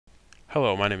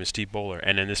Hello, my name is Steve Bowler,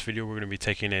 and in this video we're going to be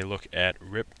taking a look at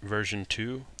RIP version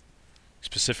 2.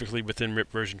 Specifically within RIP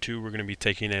version 2, we're going to be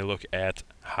taking a look at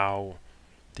how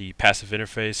the passive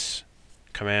interface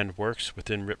command works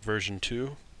within RIP version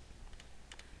 2.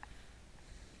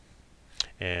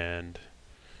 And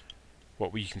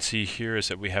what we can see here is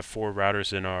that we have 4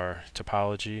 routers in our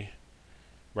topology: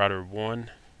 router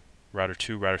 1, router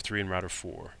 2, router 3, and router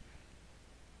 4.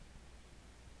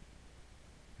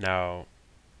 Now,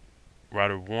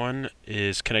 router 1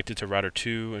 is connected to router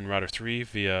 2 and router 3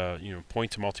 via point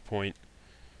to multipoint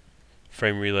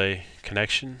frame relay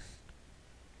connection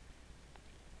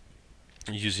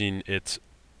using its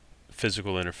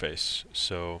physical interface.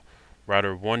 So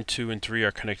router 1, 2, and 3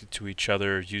 are connected to each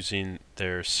other using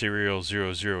their serial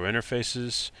 00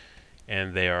 interfaces,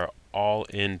 and they are all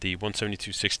in the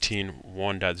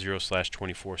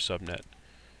 172.16.1.0/24 subnet.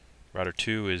 Router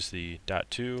 2 is the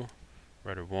 .2,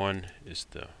 router 1 is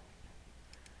the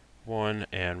 1,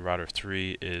 and router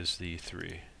 3 is the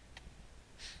 3.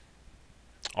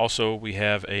 Also, we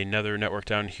have another network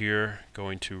down here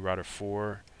going to router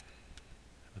 4,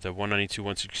 the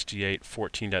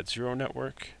 192.168.14.0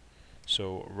 network.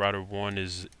 So router 1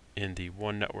 is in the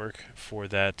 1 network for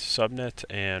that subnet,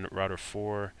 and router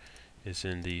 4 is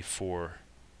in the 4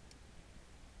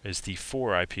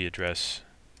 IP address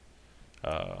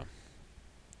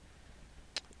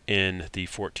in the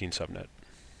 14 subnet.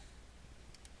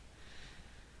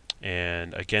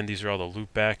 And again, these are all the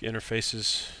loopback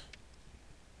interfaces.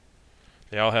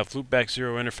 They all have loopback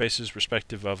 0 interfaces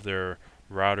respective of their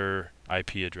router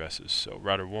IP addresses. So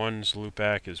router 1's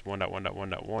loopback is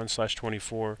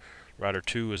 1.1.1.1/24, router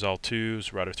 2 is all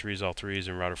 2's, router 3 is all 3's,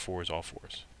 and router 4 is all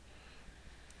 4's.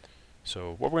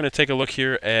 So what we're going to take a look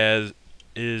here as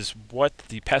is what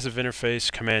the passive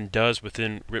interface command does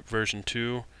within RIP version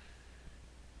 2.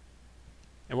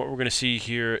 And what we're going to see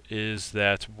here is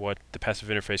that what the passive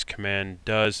interface command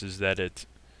does is that it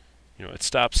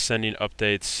stops sending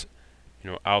updates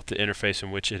out the interface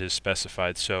in which it is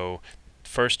specified. So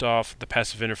first off, the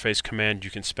passive interface command,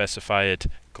 you can specify it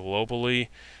globally,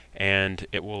 and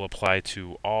it will apply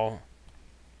to all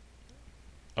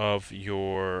of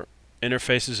your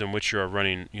interfaces in which you are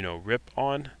running RIP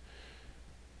on.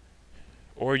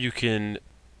 Or you can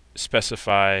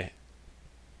specify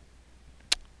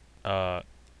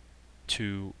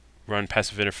to run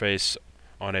passive interface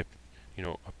on a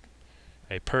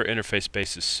per interface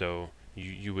basis. So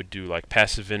you would do like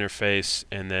passive interface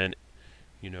and then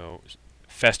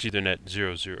fast Ethernet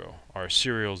 00 or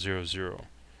serial 00.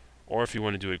 Or if you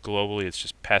want to do it globally, it's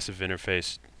just passive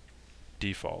interface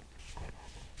default.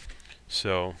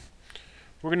 So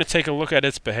we're going to take a look at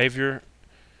its behavior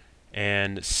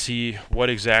and see what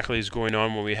exactly is going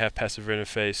on when we have passive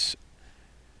interface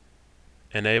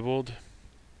enabled.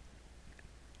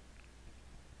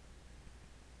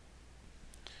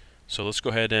 So let's go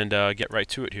ahead and get right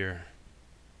to it here.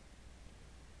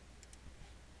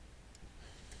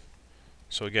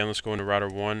 So again, let's go into router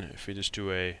 1. If we just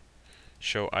do a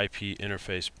show IP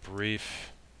interface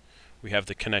brief, we have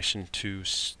the connection to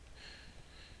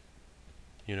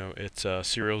it's a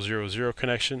serial 00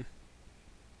 connection.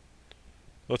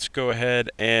 Let's go ahead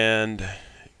and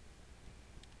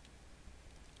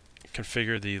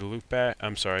configure the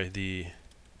loopback. the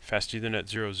fast Ethernet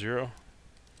 00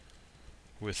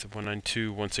 with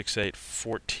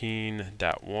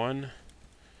 192.168.14.1,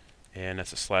 and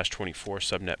that's a /24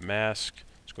 subnet mask.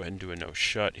 Let's go ahead and do a no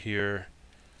shut here.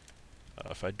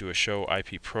 If I do a show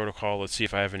IP protocol, let's see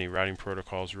if I have any routing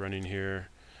protocols running here,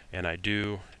 and I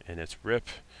do, and it's RIP.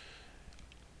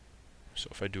 So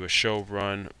if I do a show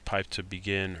run pipe to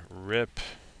begin RIP,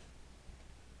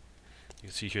 you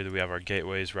can see here that we have our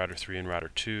gateways, router 3 and router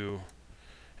 2,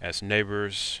 as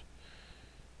neighbors.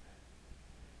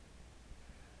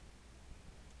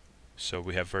 So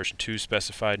we have version 2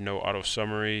 specified, no auto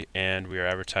summary, and we are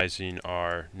advertising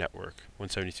our network,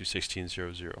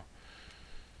 172.16.0.0.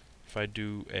 If I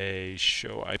do a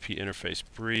show IP interface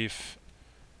brief,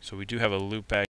 so we do have a loopback